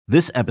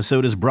This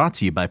episode is brought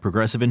to you by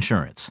Progressive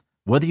Insurance.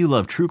 Whether you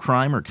love true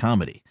crime or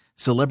comedy,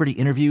 celebrity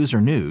interviews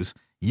or news,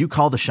 you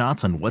call the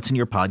shots on what's in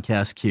your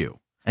podcast queue.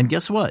 And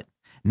guess what?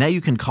 Now you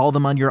can call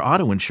them on your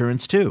auto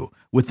insurance too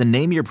with the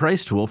Name Your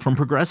Price tool from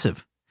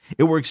Progressive.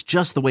 It works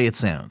just the way it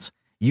sounds.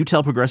 You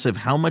tell Progressive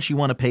how much you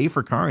want to pay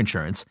for car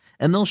insurance,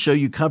 and they'll show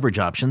you coverage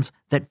options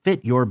that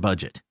fit your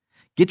budget.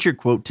 Get your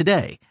quote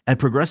today at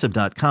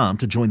Progressive.com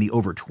to join the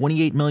over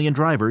 28 million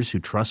drivers who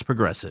trust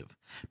Progressive.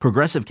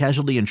 Progressive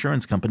Casualty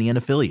Insurance Company and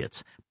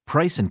Affiliates.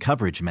 Price and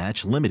coverage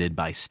match limited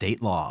by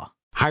state law.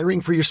 Hiring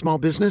for your small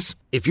business?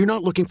 If you're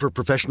not looking for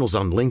professionals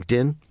on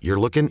LinkedIn, you're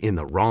looking in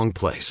the wrong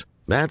place.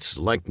 That's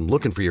like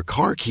looking for your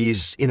car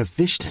keys in a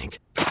fish tank.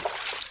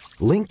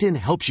 LinkedIn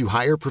helps you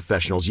hire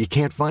professionals you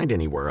can't find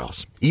anywhere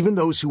else, even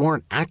those who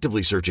aren't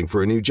actively searching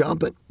for a new job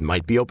but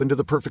might be open to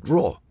the perfect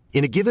role.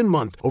 In a given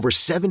month, over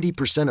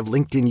 70% of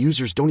LinkedIn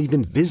users don't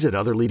even visit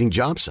other leading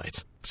job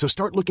sites. So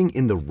start looking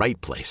in the right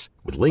place.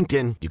 With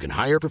LinkedIn, you can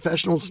hire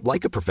professionals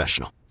like a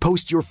professional.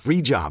 Post your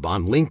free job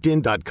on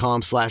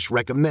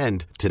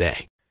linkedin.com/recommend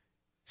today.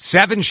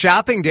 7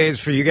 shopping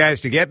days for you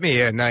guys to get me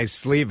a nice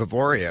sleeve of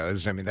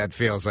Oreos. I mean, that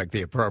feels like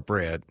the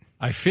appropriate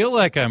I feel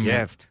like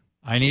gift.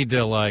 I need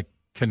to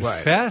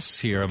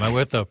confess here. Am I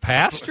with a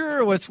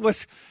pastor? What do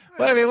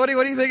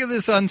you think of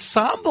this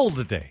ensemble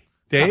today?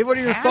 Dave, what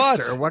are your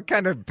thoughts? What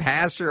kind of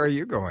pastor are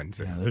you going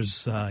to? Yeah,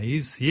 there's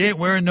he ain't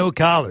wearing no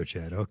collar,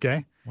 Chad,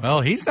 okay?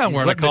 Well, he's not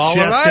wearing a collar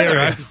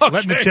either.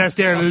 Letting the chest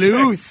hair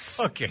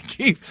loose. Okay,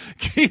 keep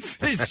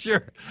this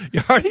shirt.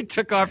 You already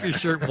took off your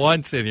shirt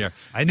once in here.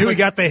 I knew he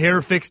got the hair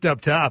fixed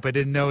up top. I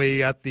didn't know he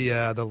got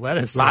the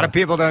lettuce. A lot of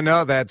people don't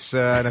know that's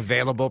an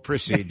available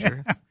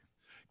procedure.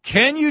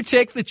 Can you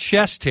take the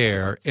chest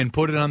hair and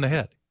put it on the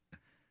head?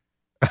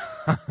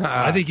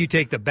 I think you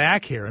take the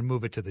back hair and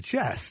move it to the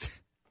chest.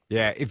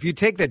 Yeah, if you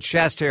take the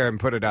chest hair and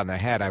put it on the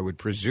head, I would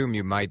presume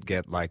you might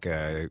get like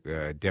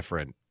a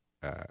different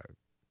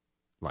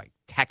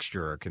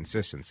texture or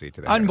consistency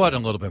to that.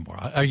 Unbutton a little bit more.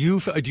 Do you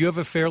have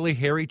a fairly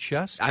hairy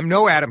chest? I'm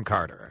no Adam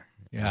Carter.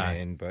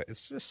 Yeah, but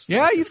it's just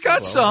you've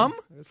got some.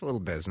 It's a little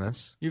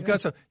business. You've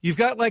got some. You've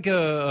got like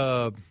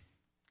a.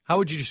 How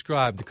would you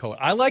describe the coat?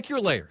 I like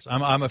your layers.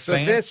 I'm a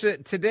fan. This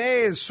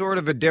today is sort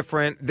of a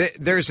different.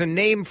 There's a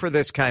name for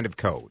this kind of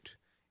coat,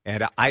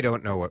 and I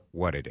don't know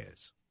what it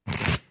is.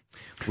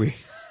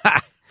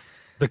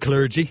 The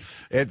clergy.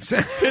 It's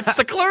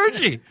the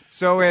clergy.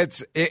 So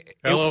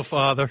hello,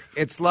 Father.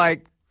 It's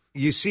like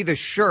you see the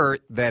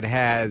shirt that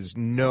has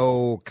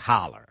no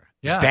collar.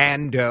 Yeah.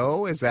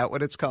 Bandeau, is that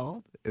what it's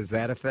called? Is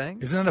that a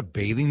thing? Isn't that a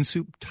bathing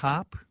suit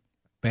top?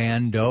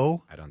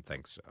 Bandeau? I don't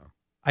think so.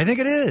 I think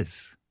it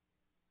is.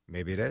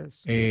 Maybe it is.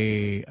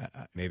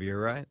 Maybe you're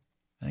right.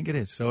 I think it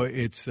is. So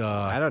it's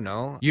I don't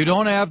know. You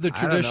don't have the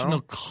traditional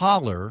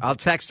collar. I'll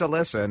text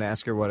Alyssa and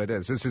ask her what it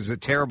is. This is a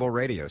terrible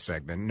radio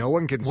segment. No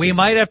one can see. We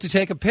might have to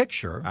take a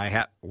picture.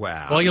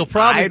 Well, you'll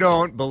probably. I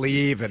don't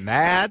believe in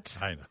that.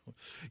 I know.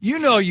 You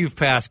know, you've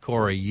passed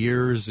Corey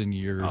years and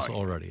years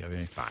already. I mean,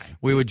 it's fine.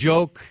 We would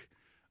joke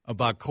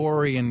about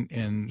Corey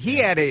and he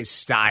had a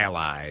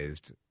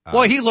stylized.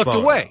 Well, he looked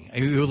photo. away.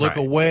 He would look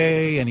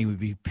away, and he would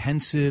be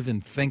pensive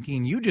and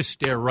thinking. You just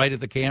stare right at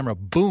the camera.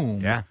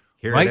 Boom. Yeah.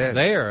 Here right it is.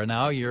 there, and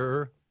now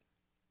you're.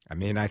 I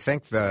mean, I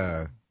think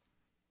the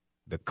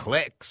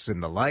clicks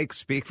and the likes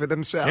speak for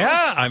themselves.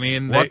 Yeah, I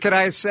mean, what could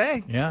I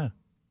say? Yeah,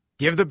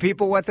 give the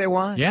people what they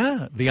want.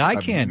 Yeah, the eye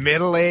candy.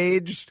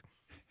 Middle-aged,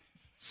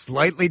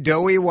 slightly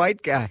doughy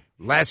white guy,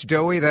 less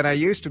doughy than I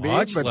used to be,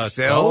 Much but less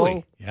still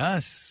doughy.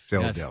 Yes,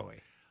 still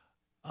doughy.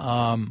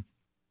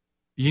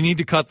 You need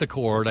to cut the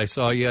cord. I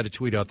saw you had a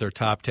tweet out there.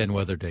 Top 10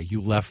 weather day. You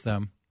left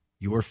them.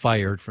 You were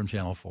fired from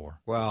Channel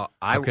 4. Well,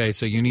 okay,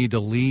 so you need to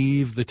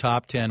leave the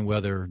top 10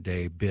 weather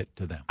day bit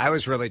to them. I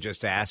was really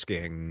just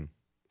asking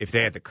if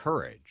they had the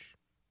courage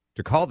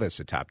to call this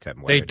a top 10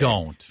 weather They day.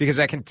 don't. Because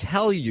I can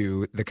tell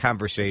you the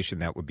conversation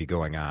that would be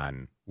going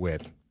on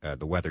with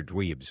the weather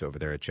dweebs over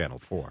there at Channel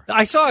 4.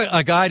 I saw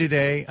a guy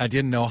today. I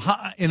didn't know.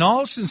 In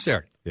all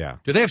sincerity, yeah.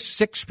 Do they have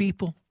 6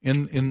 people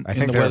in I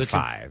think the there weather are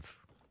 5.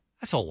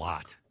 That's a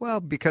lot. Well,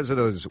 because of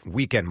those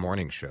weekend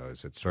morning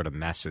shows, it sort of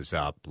messes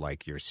up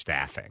like your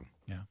staffing.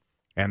 Yeah.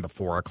 And the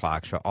 4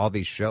 o'clock show, all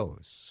these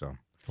shows. So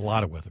a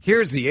lot of weather.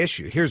 Here's the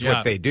issue. Here's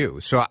what they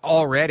do. So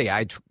already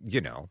I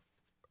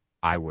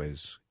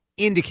was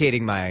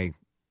indicating my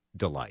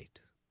delight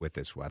with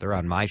this weather.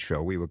 On my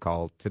show, we would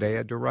call today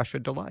a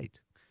DeRusha Delight.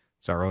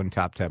 It's our own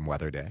top 10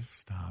 weather day.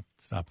 Stop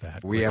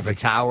that. We have a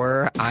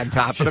tower on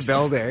top of the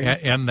building.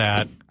 And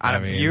that. On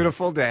a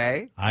beautiful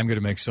day. I'm going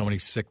to make so many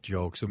sick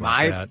jokes about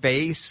my that.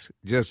 face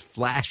just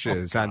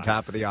flashes on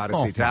top of the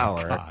Odyssey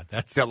Tower. God,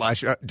 that's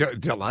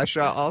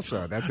DeRusha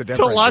also. That's a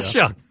different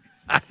DeRusha.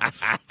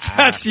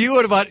 That's you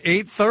at about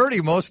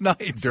 8:30 most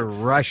nights.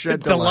 DeRusha.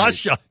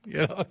 DeRusha.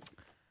 You know?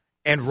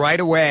 And right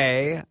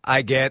away,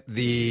 I get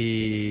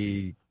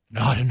the...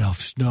 Not enough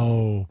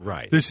snow.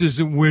 Right. This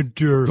isn't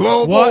winter.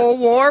 Global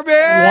warming.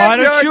 Why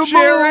don't you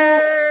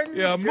cheering. move?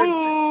 Yeah,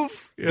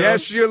 move.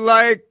 Yes, you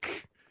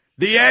like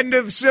the end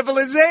of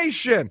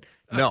civilization.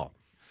 No.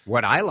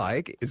 What I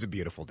like is a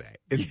beautiful day.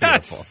 It's Yes.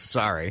 beautiful.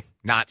 Sorry.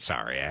 Not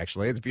sorry,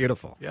 actually. It's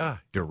beautiful. Yeah.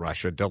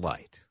 DeRusha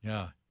Delight.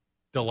 Yeah.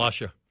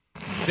 DeLusha.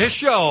 This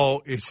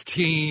show is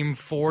Team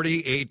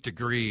 48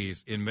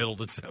 degrees in middle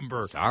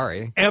December.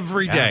 Sorry.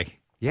 Every day.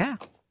 Yeah.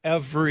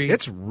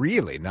 It's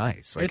really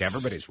nice. Like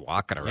everybody's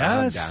walking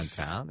around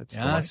downtown. It's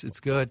delightful. It's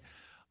good.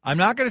 I'm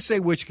not going to say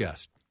which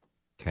guest.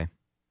 Okay.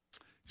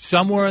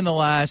 Somewhere in the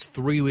last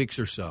 3 weeks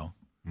or so,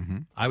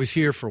 I was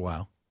here for a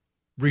while,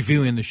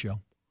 reviewing the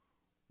show.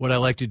 What I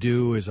like to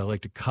do is I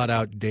like to cut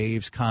out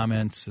Dave's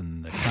comments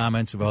and the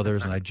comments of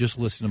others, and I just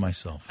listen to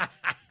myself.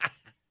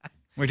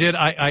 We did.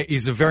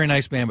 He's a very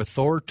nice man, but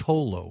Thor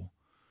Tolo,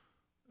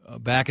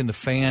 back in the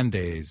fan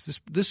days,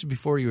 this is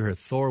before you were here,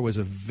 Thor was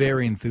a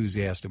very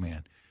enthusiastic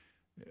man.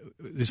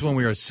 This is when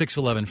we were at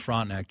 611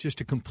 Frontenac, just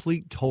a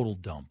complete total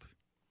dump.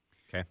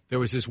 Okay. There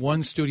was this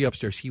one studio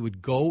upstairs. He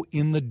would go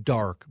in the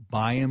dark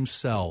by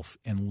himself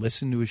and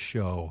listen to his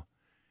show,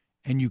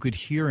 and you could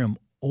hear him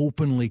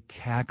openly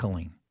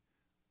cackling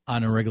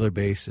on a regular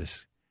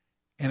basis.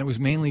 And it was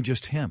mainly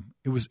just him.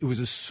 It was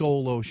a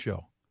solo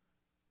show.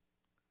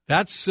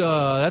 That's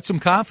some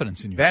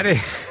confidence in yourself. That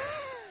is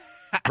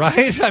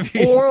right? I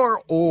mean,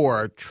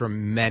 or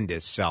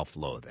tremendous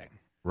self-loathing,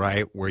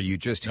 right? Where you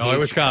just it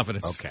was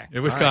confidence. Okay. It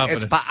was all right.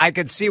 confidence. I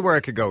could see where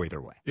it could go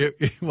either way.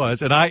 It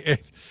was. And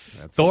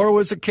Thor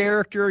was a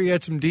character. He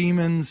had some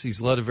demons. He's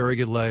led a very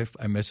good life.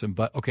 I miss him.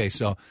 But, okay,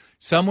 so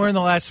somewhere in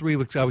the last 3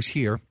 weeks I was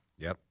here.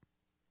 Yep.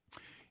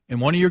 And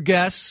one of your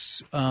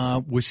guests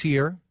was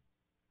here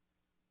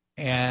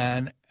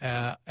and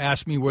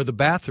asked me where the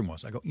bathroom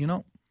was. I go,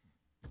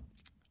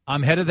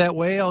 I'm headed that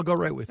way. I'll go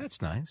right with you.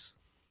 That's nice.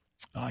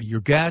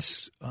 Your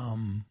guest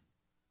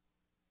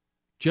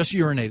just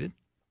urinated.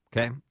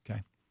 Okay.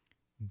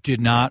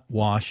 Did not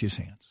wash his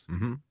hands.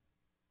 Mm-hmm.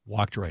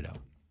 Walked right out.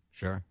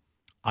 Sure.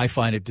 I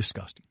find it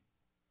disgusting.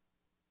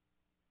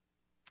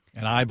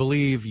 And I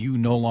believe you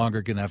no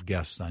longer can have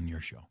guests on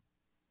your show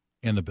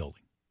in the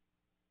building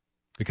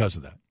because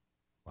of that.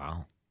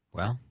 Wow.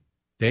 Well,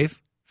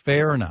 Dave,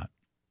 fair or not?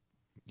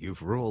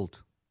 you've ruled.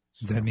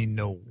 Does that mean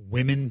no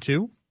women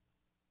too?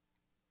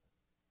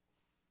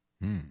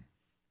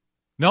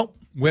 Nope.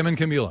 Women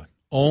can be allowed.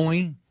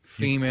 Only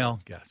female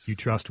guests. You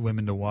trust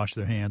women to wash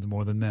their hands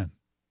more than men?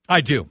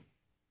 I do.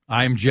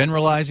 I am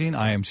generalizing.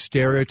 I am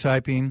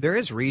stereotyping. There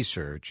is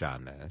research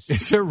on this.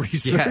 Is there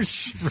research?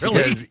 Yes.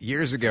 Really? Because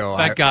years ago,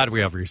 Thank God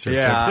we have research.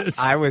 Yeah, on this.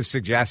 I was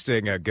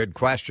suggesting a good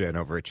question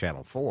over at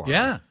Channel 4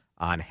 Yeah.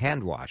 on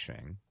hand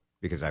washing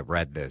because I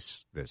read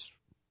this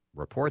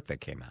report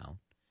that came out,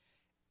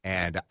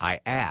 and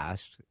I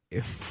asked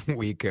if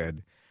we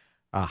could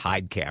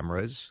hide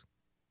cameras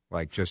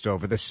like just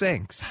over the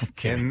sinks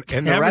in the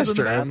Cameras in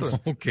the restrooms.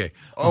 bathroom. Okay.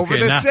 Over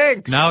Okay, the now,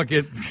 sinks. Now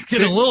it's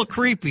getting a little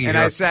creepy And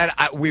here. I said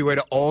we would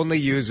only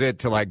use it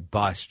to like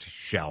bust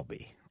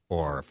Shelby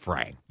or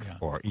Frank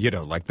or,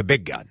 like the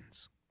big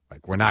guns.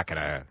 Like we're not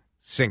going to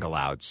single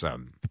out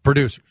some. The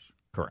producers.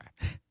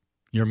 Correct.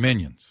 Your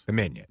minions. The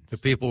minions. The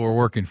people who are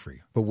working for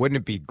you. But wouldn't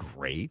it be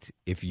great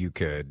if you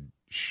could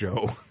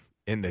show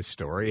in this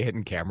story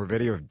hidden camera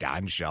video of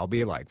Don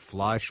Shelby like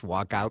flush,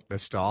 walk out the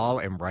stall,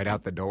 and right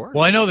out the door?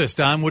 Well, I know this.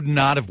 Don would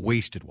not have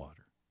wasted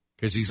water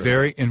because he's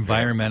very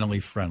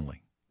environmentally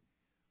friendly.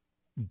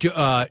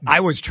 I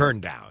was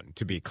turned down,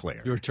 to be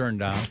clear. You were turned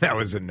down? That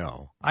was a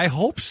no. I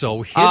hope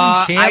so.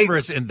 Hidden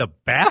cameras in the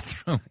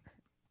bathroom.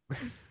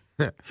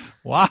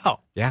 Wow.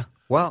 Yeah.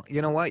 Well,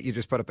 you know what? You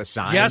just put up a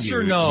sign. Yes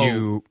or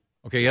no?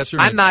 Okay, yes or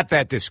no? I'm not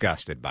that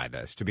disgusted by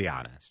this, to be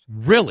honest.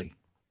 Really?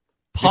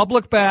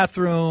 Public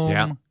bathroom.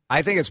 Yeah.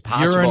 I think it's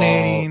possible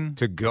Urinating.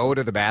 to go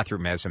to the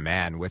bathroom as a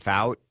man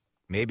without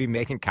maybe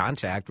making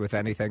contact with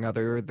anything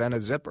other than a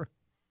zipper.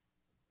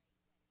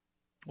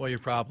 Well, you're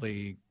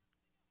probably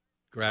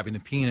grabbing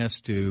the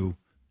penis to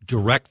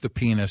direct the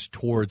penis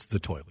towards the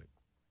toilet.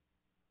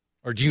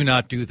 Or do you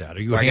not do that?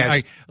 Are you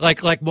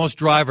like most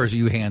drivers? Are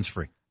you hands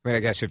free? I mean, I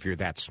guess if you're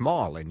that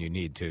small and you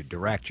need to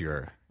direct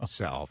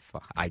yourself,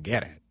 I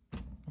get it.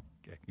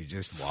 You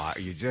just walk.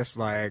 You just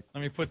like. Let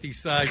me put these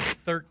size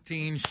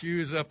 13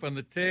 shoes up on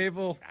the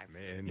table. I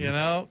mean,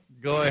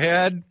 go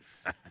ahead.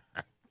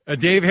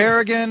 Dave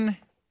Harrigan.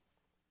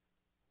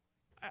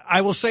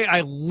 I will say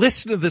I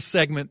listened to this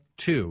segment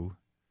too,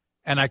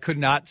 and I could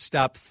not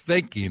stop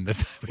thinking that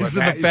was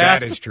in the bathroom.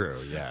 That is true.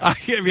 Yeah.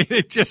 I mean,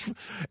 it just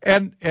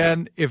and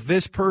if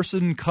this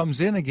person comes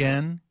in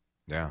again.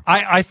 Yeah.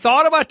 I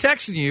thought about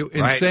texting you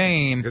and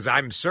saying because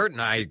I'm certain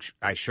I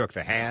shook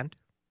the hand.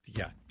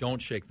 Yeah,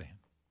 don't shake the hand.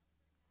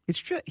 It's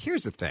just,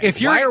 here's the thing.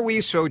 Why are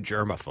we so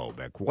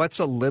germophobic? What's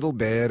a little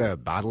bit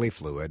of bodily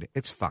fluid?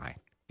 It's fine.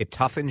 It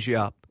toughens you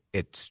up.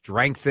 It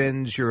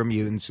strengthens your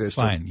immune system. It's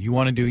fine. You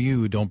want to do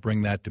you. Don't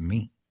bring that to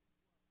me.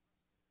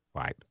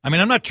 Right. I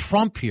mean, I'm not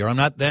Trump here. I'm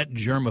not that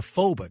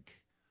germophobic.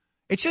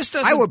 It just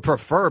doesn't. I would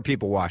prefer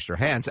people wash their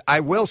hands.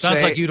 I will say.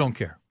 Sounds like you don't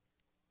care.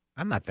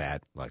 I'm not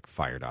that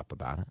fired up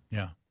about it.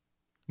 Yeah.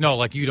 No,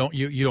 like you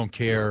don't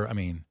care. I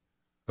mean,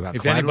 about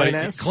if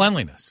cleanliness?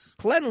 Cleanliness.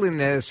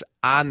 Cleanliness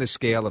on the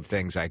scale of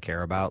things I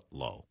care about,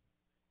 low.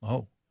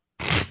 Oh.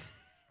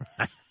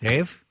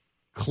 Dave?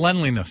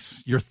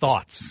 Cleanliness, your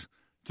thoughts,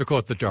 to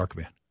quote the Dark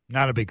Man.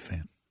 Not a big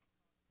fan.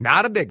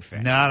 Not a big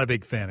fan. Not a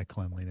big fan of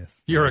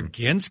cleanliness. You're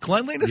against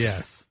cleanliness?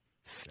 Yes.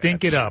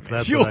 Stink it up.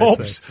 That's You what I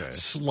hope say.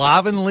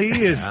 slovenly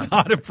is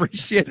not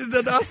appreciated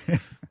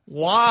enough?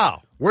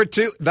 Wow.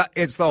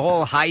 It's the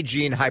whole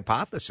hygiene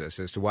hypothesis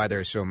as to why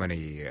there's so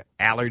many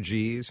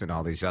allergies and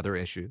all these other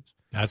issues.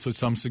 That's what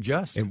some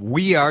suggest. And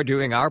we are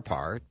doing our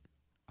part,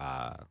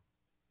 to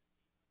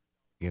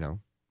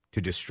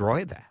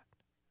destroy that.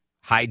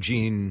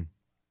 Hygiene,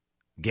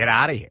 get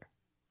out of here.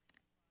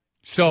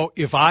 So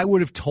if I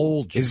would have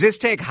told you. Is this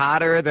take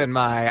hotter than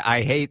my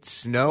I hate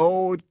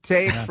snow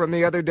take from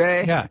the other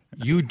day? Yeah.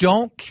 You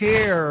don't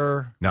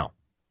care No.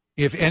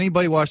 if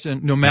anybody watched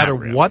it, no matter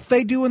really. what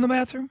they do in the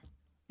bathroom,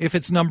 if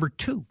it's number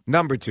 2.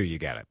 Number 2, you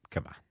got it.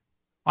 Come on.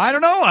 I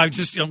don't know. I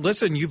just,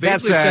 listen, you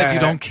basically said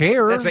you don't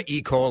care. That's an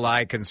E.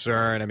 coli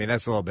concern. I mean,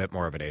 that's a little bit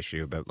more of an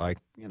issue, but a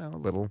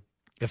little.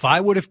 If I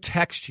would have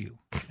texted you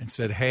and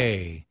said,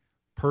 hey,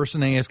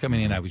 person A is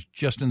coming in, I was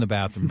just in the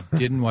bathroom,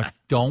 didn't watch,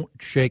 don't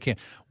shake hands.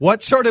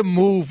 What sort of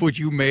move would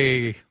you have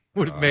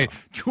made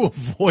to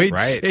avoid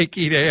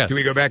shaking hands? Do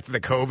we go back to the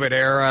COVID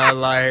era,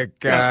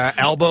 like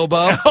elbow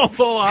bump?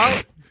 Elbow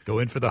out? Go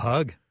in for the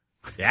hug.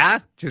 Yeah,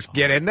 just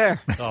get in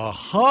there. A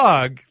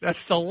hug?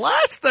 That's the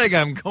last thing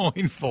I'm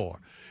going for.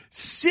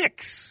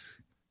 6.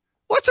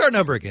 What's our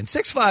number again?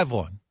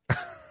 651.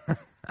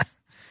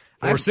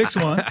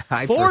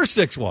 461.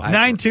 461.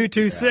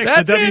 9226.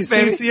 That's The it,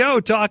 baby.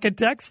 WCCO talk and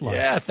text line.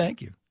 Yeah,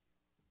 thank you.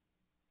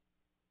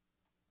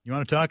 You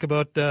want to talk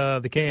about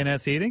the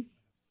K&S heating?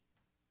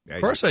 Yeah,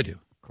 Of course I do.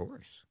 Of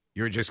course.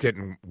 You're just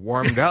getting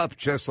warmed up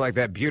just like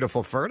that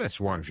beautiful furnace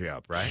warms you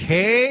up, right?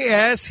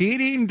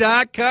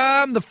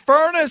 KSHeating.com. The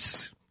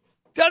furnace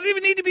doesn't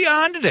even need to be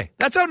on today.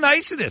 That's how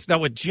nice it is. Now,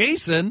 with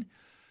Jason,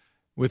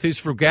 with his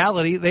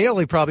frugality, they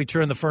only probably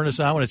turn the furnace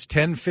on when it's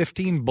 10,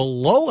 15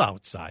 below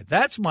outside.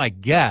 That's my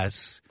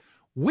guess.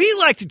 We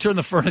like to turn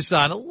the furnace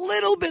on a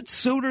little bit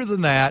sooner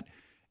than that.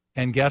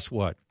 And guess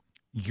what?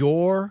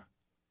 Your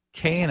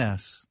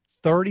K&S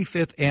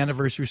 35th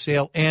anniversary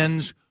sale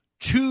ends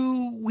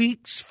 2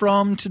 weeks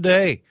from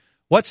today.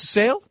 What's the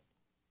sale?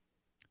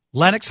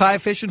 Lennox High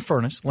Efficient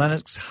Furnace,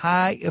 Lennox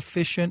High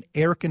Efficient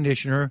Air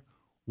Conditioner,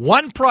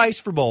 one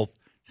price for both,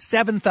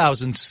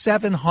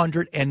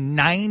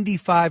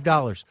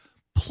 $7,795.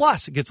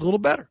 Plus, it gets a little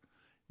better.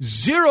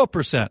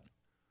 0%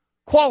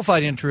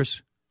 qualified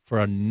interest for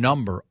a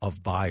number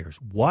of buyers.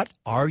 What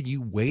are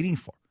you waiting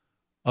for?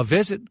 A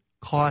visit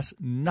costs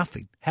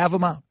nothing. Have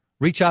them out.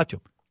 Reach out to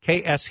them.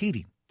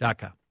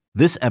 KSHeating.com.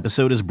 This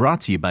episode is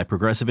brought to you by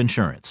Progressive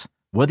Insurance.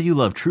 Whether you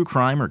love true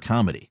crime or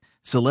comedy,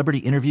 celebrity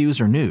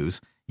interviews or news,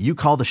 you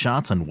call the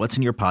shots on what's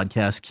in your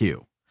podcast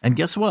queue. And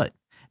guess what?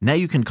 Now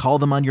you can call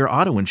them on your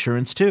auto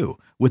insurance too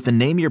with the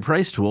Name Your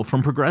Price tool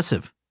from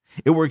Progressive.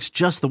 It works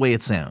just the way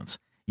it sounds.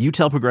 You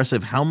tell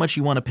Progressive how much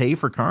you want to pay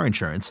for car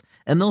insurance,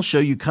 and they'll show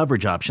you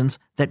coverage options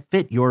that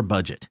fit your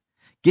budget.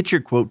 Get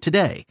your quote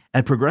today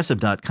at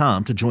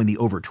Progressive.com to join the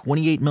over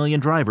 28 million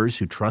drivers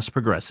who trust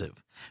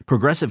Progressive.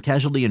 Progressive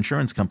Casualty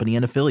Insurance Company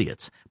and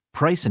Affiliates.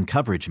 Price and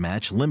coverage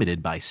match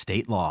limited by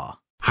state law.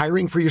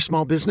 Hiring for your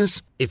small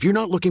business? If you're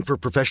not looking for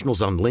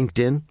professionals on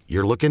LinkedIn,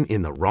 you're looking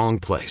in the wrong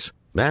place.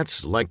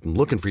 That's like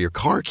looking for your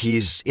car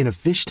keys in a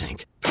fish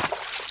tank.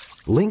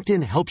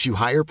 LinkedIn helps you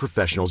hire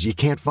professionals you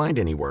can't find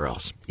anywhere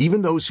else,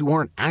 even those who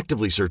aren't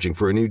actively searching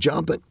for a new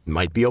job but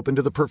might be open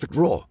to the perfect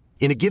role.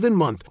 In a given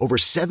month, over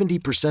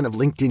 70% of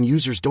LinkedIn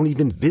users don't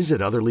even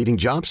visit other leading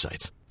job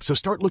sites. So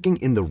start looking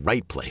in the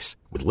right place.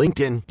 With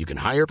LinkedIn, you can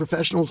hire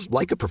professionals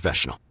like a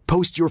professional.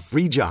 Post your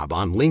free job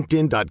on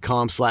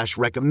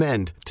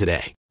linkedin.com/recommend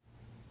today.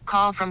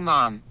 Call from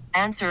mom.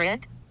 Answer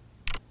it.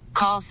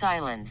 Call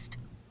silenced.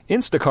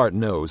 Instacart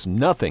knows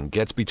nothing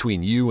gets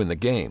between you and the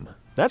game.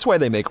 That's why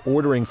they make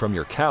ordering from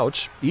your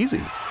couch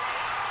easy.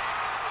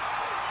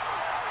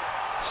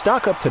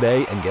 Stock up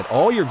today and get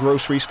all your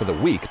groceries for the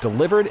week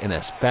delivered in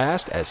as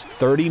fast as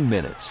 30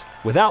 minutes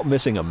without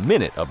missing a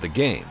minute of the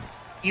game.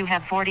 You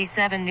have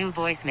 47 new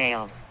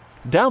voicemails.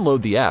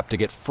 Download the app to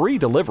get free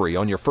delivery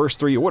on your first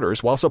 3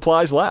 orders while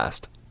supplies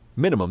last.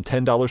 Minimum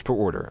 $10 per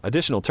order.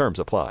 Additional terms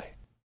apply.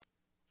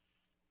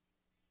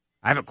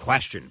 I have a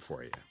question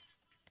for you.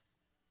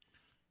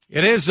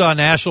 It is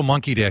National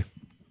Monkey Day.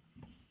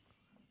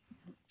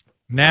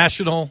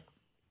 National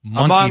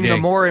Monkey Among Day. the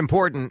more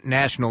important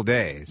national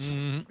days.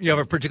 You have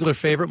a particular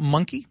favorite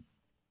monkey?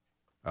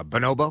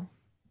 Bonobo?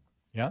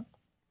 Yeah.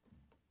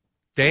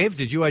 Dave,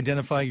 did you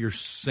identify your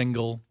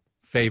single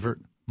favorite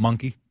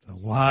monkey? A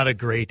lot of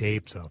great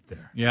apes out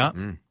there. Yeah.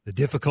 The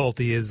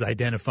difficulty is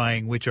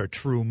identifying which are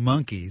true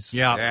monkeys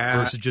Yeah.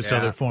 versus just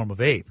other form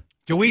of ape.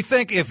 Do we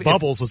think if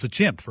Bubbles was a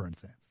chimp, for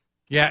instance.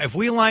 if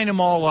we line them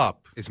all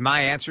up, Is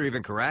my answer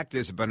even correct?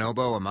 Is a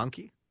bonobo a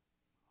monkey?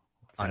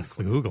 That's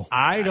the Google.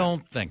 I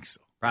don't think so.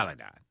 Probably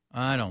not.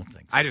 I don't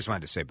think so. I just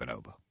wanted to say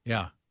bonobo.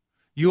 Yeah.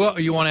 You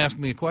want to ask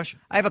me a question?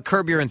 I have a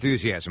Curb Your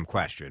Enthusiasm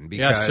question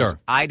because Yes, sir.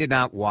 I did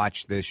not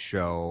watch this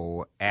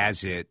show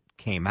as it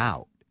came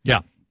out.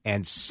 Yeah.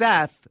 And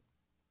Seth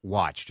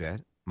watched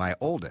it my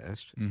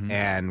oldest,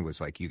 and was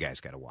like, you guys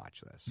got to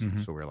watch this.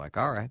 So we were like,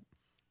 all right.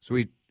 So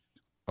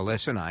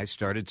Alyssa and I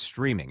started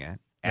streaming it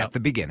at the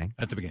beginning.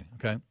 At the beginning,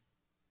 okay.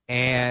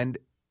 And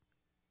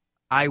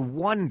I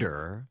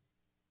wonder,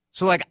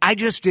 so like I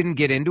just didn't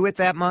get into it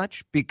that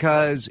much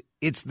because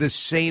it's the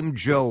same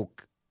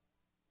joke.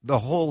 The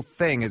whole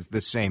thing is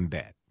the same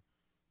bit.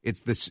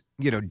 It's this,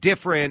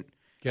 different.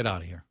 Get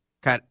out of here.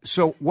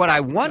 So what I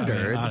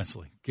wondered,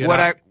 honestly, what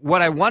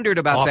I wondered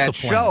about that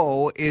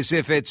show is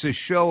if it's a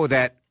show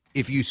that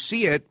if you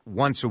see it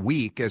once a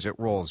week as it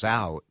rolls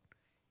out,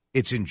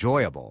 it's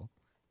enjoyable.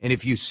 And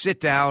if you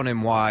sit down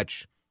and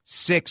watch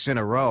 6 in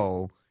a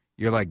row,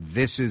 you're like,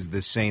 this is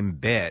the same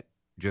bit,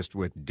 just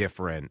with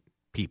different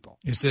people.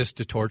 Is this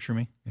to torture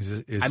me?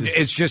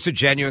 It's just a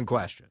genuine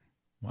question.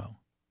 Well,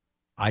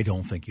 I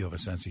don't think you have a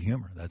sense of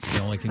humor. That's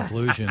the only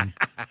conclusion,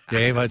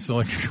 Dave. That's the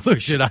only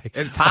conclusion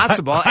It's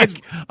possible.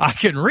 I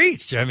can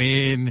reach. I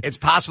mean, it's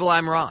possible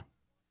I'm wrong.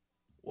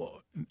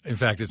 Well, in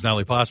fact, it's not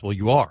only possible.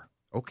 You are.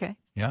 Okay.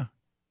 Yeah.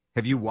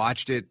 Have you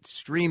watched it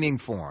streaming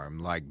form,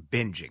 like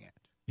binging it?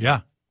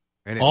 Yeah.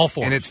 And all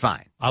forms. And it's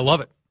fine. I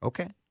love it.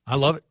 Okay. I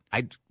love it.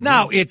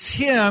 Now, it's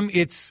him.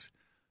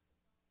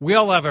 We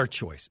all have our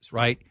choices,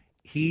 right?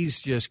 He's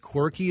just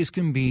quirky as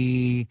can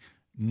be,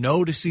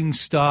 noticing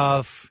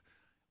stuff.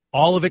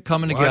 All of it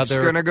coming together. What's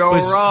going to go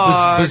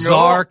wrong?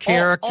 Bizarre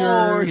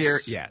characters. Here.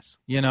 Yes.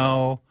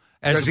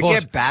 Does it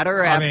get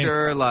better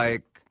after,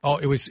 like... Oh,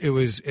 it was.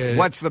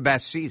 What's the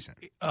best season?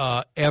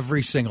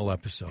 Every single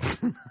episode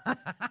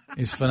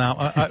is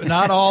phenomenal.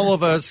 Not all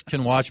of us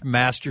can watch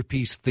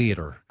Masterpiece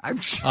Theater on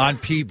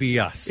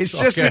PBS. It's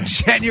just a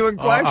genuine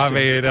question.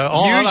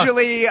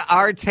 Usually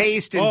our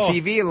taste in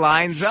TV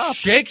lines up.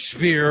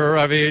 Shakespeare.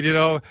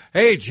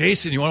 Hey,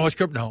 Jason, you want to watch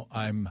Crip? No,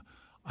 I'm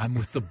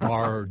with the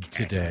Bard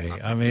today.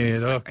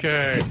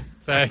 Okay.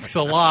 Thanks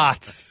a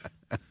lot.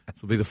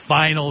 This will be the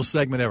final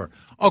segment ever.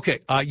 Okay,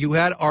 you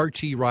had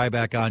R.T.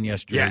 Ryback on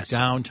yesterday,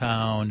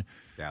 downtown,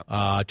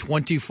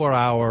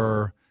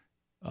 24-hour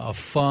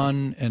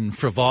fun and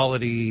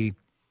frivolity,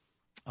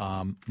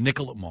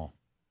 Nicollet Mall.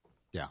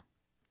 Yeah.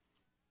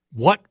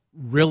 What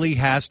really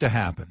has to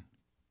happen,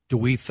 do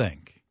we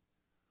think,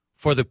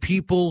 for the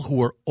people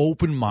who are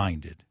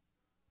open-minded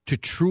to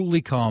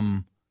truly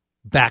come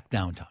back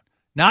downtown?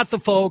 Not the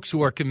folks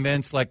who are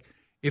convinced, like,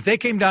 if they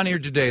came down here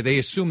today, they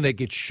assume they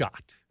get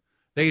shot.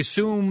 They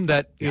assume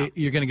that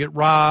you're going to get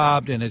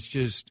robbed, and it's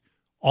just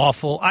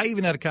awful. I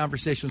even had a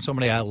conversation with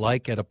somebody I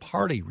like at a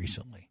party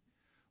recently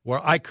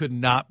where I could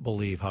not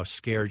believe how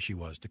scared she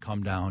was to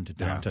come down to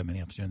downtown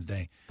Minneapolis during the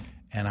day.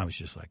 And I was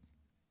just like,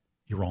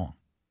 you're wrong.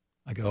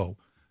 I go,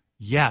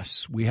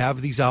 yes, we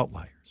have these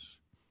outliers,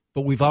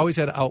 but we've always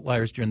had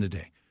outliers during the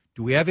day.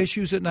 Do we have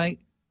issues at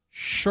night?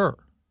 Sure.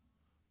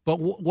 But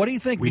what do you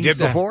think? We did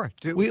before.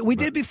 We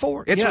did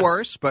before. It's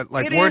worse, but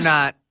we're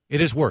not. It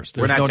is worse.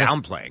 We're not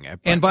downplaying it.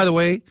 But. And by the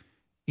way,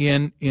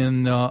 in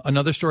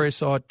another story I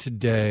saw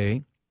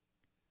today,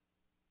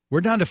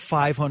 we're down to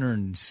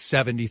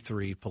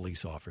 573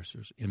 police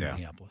officers in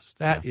Minneapolis.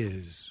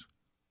 That's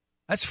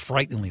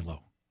frighteningly low.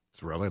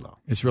 It's really low.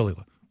 It's really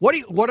low.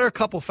 What are a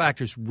couple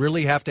factors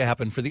really have to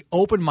happen for the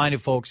open-minded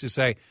folks to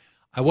say,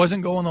 I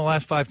wasn't going the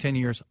last 5-10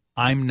 years,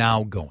 I'm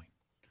now going?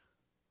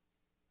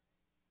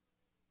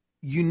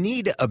 You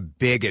need a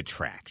big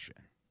attraction,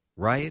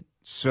 right?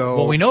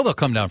 Well, we know they'll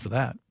come down for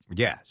that.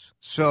 Yes.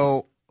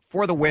 So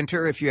for the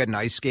winter, if you had an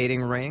ice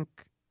skating rink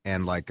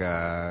and like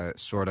a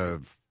sort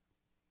of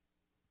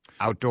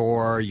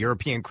outdoor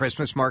European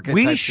Christmas market,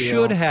 we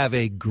should have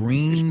a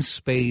green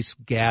space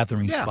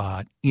gathering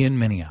spot in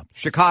Minneapolis.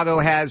 Chicago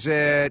has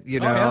it,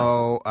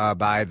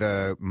 by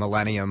the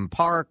Millennium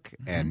Park,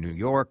 and New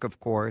York,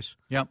 of course.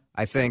 Yep.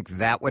 I think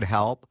that would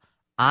help.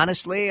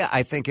 Honestly,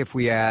 I think if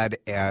we had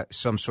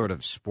some sort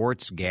of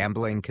sports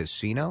gambling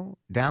casino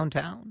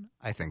downtown,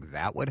 I think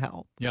that would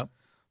help. Yep.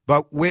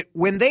 But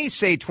when they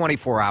say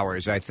 24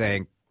 hours, I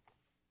think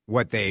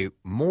what they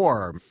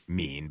more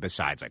mean,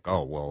 besides like,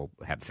 oh, we'll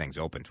have things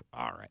open.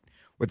 All right.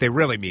 What they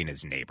really mean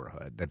is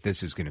neighborhood, that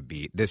this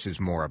is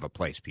more of a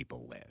place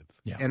people live.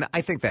 Yeah. And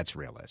I think that's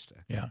realistic.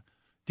 Yeah.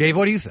 Dave,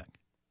 what do you think?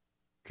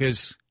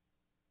 Because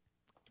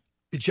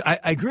I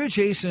agree with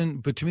Jason,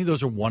 but to me,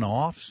 those are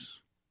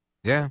one-offs.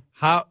 Yeah.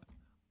 I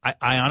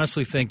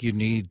honestly think you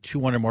need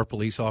 200 more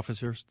police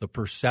officers. The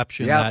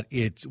perception that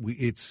it's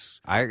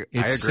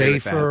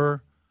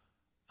safer.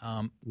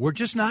 We're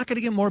just not going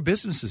to get more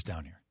businesses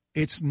down here.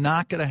 It's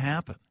not going to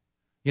happen.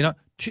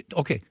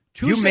 Tuesday,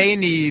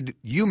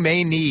 you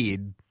may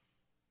need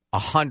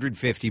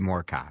 150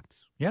 more cops.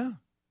 Yeah.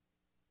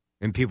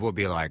 And people will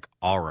be like,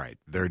 all right,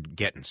 they're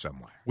getting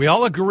somewhere. We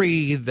all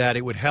agree that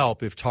it would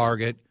help if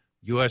Target,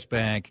 U.S.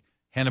 Bank,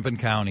 Hennepin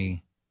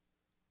County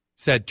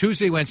said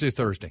Tuesday, Wednesday,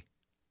 Thursday,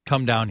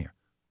 come down here.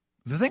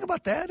 The thing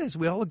about that is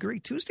we all agree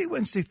Tuesday,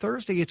 Wednesday,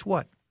 Thursday, it's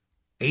what?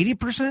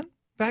 80%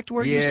 back to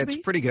where it used to be? Yeah,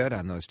 it's pretty good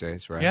on those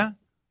days, right? Yeah.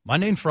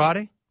 Monday and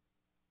Friday.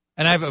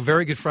 And I have a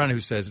very good friend who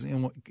says,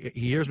 he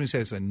hears me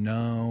say,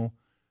 no,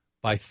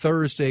 by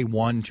Thursday,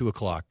 1, 2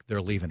 o'clock,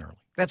 they're leaving early.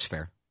 That's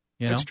fair.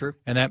 That's true.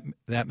 And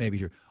that may be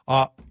true.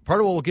 Part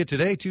of what we'll get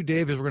today, too,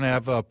 Dave, is we're going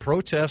to have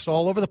protests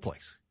all over the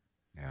place.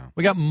 Yeah.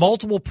 We got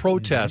multiple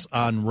protests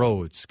on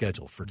roads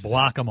scheduled for today.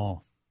 Block them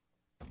all.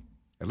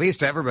 At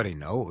least everybody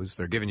knows.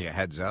 They're giving you a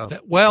heads up.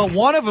 Well,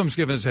 one of them's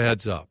giving us a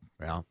heads up.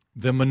 Well,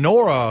 The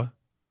menorah,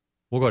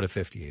 we'll go to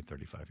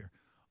 5835 here.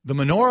 The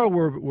menorah,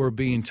 we're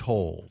being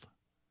told.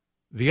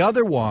 The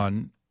other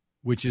one,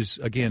 which is,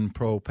 again,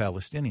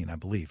 pro-Palestinian, I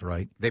believe,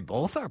 right? they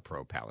both are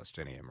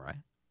pro-Palestinian, right?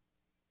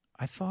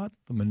 I thought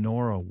the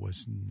menorah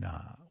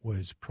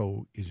was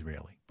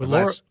pro-Israeli. But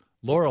Unless-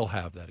 Laura will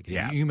have that again.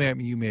 Yeah. You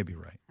may be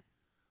right.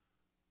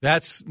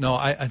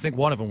 I think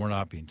one of them we're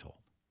not being told.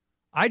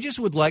 I just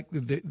would like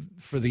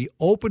for the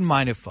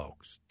open-minded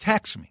folks,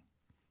 text me.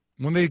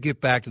 When we get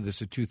back to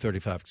this at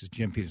 2:35, because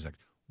Jim Peters like,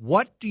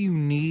 what do you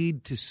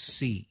need to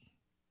see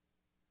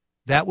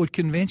that would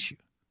convince you?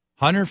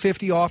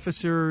 150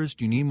 officers?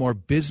 Do you need more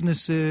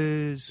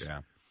businesses?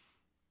 Yeah.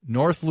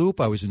 North Loop.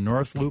 I was in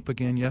North Loop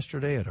again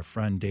yesterday at a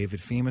friend David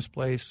Fema's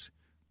place,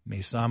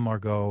 Maison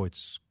Margot.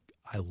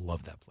 I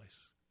love that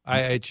place.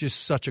 It's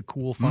just such a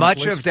cool, fun Much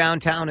place. of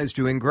downtown is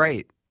doing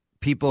great.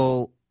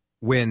 People,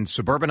 when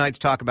suburbanites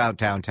talk about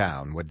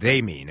downtown, what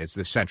they mean is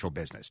the central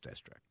business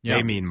district. Yep.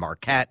 They mean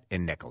Marquette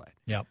and Nicollet.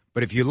 Yep.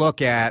 But if you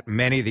look at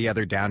many of the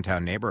other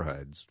downtown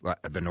neighborhoods,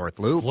 the North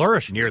Loop,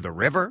 Flourishing. near the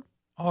river,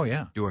 Oh,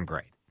 yeah. doing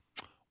great.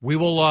 We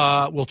will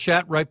we'll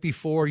chat right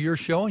before your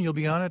show, and you'll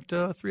be on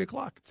at 3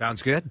 o'clock.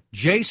 Sounds good.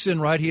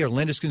 Jason right here,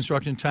 Linda's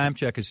Construction Time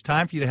Check. It's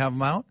time for you to have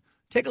them out.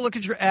 Take a look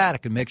at your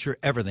attic and make sure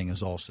everything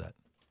is all set.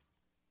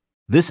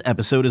 This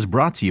episode is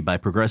brought to you by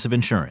Progressive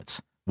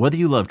Insurance. Whether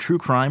you love true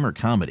crime or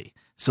comedy,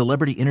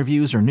 celebrity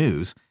interviews or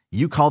news,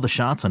 you call the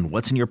shots on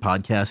what's in your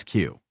podcast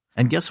queue.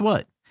 And guess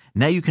what?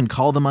 Now you can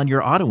call them on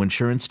your auto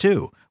insurance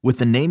too with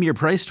the Name Your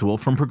Price tool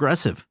from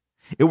Progressive.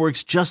 It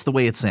works just the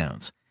way it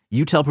sounds.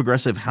 You tell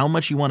Progressive how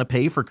much you want to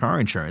pay for car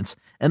insurance,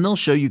 and they'll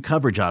show you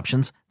coverage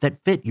options that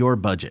fit your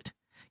budget.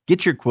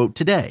 Get your quote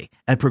today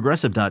at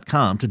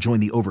Progressive.com to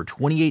join the over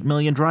 28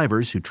 million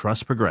drivers who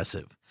trust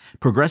Progressive.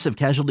 Progressive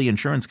Casualty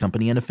Insurance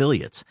Company and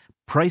Affiliates.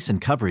 Price and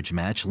coverage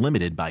match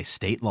limited by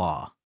state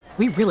law.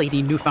 We really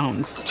need new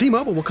phones.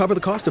 T-Mobile will cover the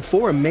cost of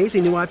 4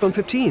 amazing new iPhone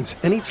 15s,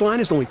 and each line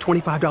is only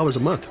 $25 a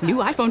month. New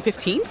iPhone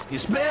 15s?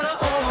 It's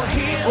better over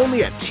here.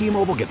 Only at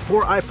T-Mobile, get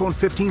 4 iPhone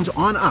 15s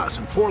on us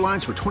and 4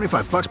 lines for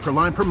 $25 per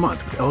line per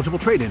month with eligible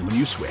trade-in when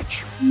you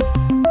switch.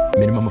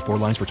 Minimum of 4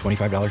 lines for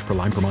 $25 per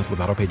line per month with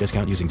autopay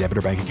discount using debit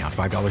or bank account.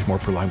 $5 more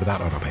per line without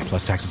autopay,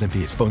 plus taxes and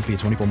fees. Phone fee at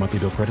 24 monthly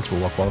bill credits for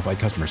well-qualified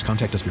customers.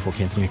 Contact us before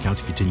canceling account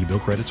to continue bill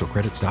credits or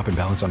credit stop and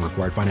balance on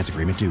required finance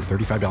agreement due.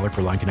 $35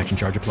 per line connection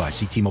charge applies.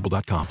 See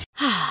T-Mobile.com.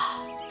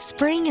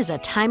 Spring is a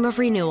time of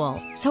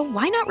renewal, so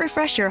why not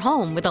refresh your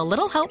home with a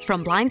little help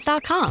from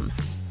Blinds.com?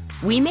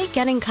 We make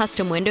getting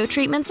custom window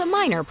treatments a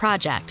minor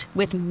project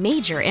with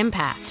major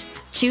impact.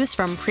 Choose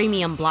from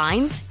premium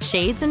blinds,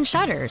 shades, and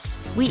shutters.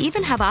 We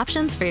even have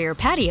options for your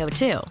patio,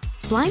 too.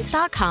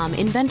 Blinds.com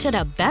invented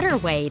a better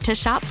way to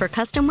shop for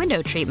custom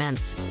window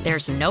treatments.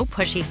 There's no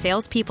pushy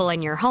salespeople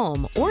in your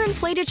home or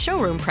inflated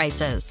showroom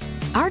prices.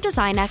 Our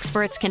design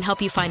experts can help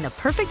you find the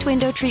perfect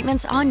window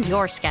treatments on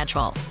your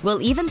schedule.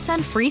 We'll even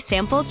send free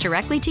samples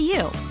directly to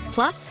you.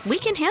 Plus, we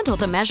can handle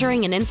the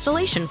measuring and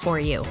installation for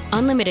you.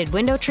 Unlimited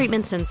window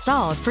treatments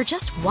installed for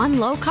just one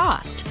low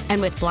cost. And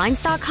with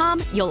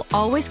Blinds.com, you'll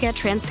always get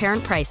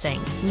transparent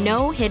pricing.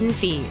 No hidden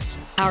fees.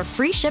 Our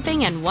free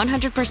shipping and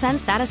 100%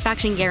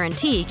 satisfaction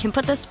guarantee can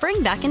put the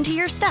spring back into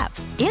your step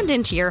and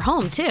into your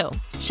home, too.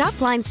 Shop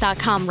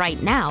Blinds.com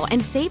right now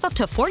and save up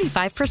to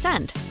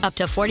 45%. Up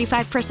to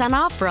 45%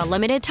 off for a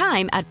limited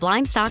time at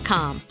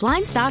Blinds.com.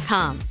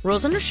 Blinds.com.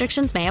 Rules and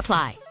restrictions may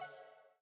apply.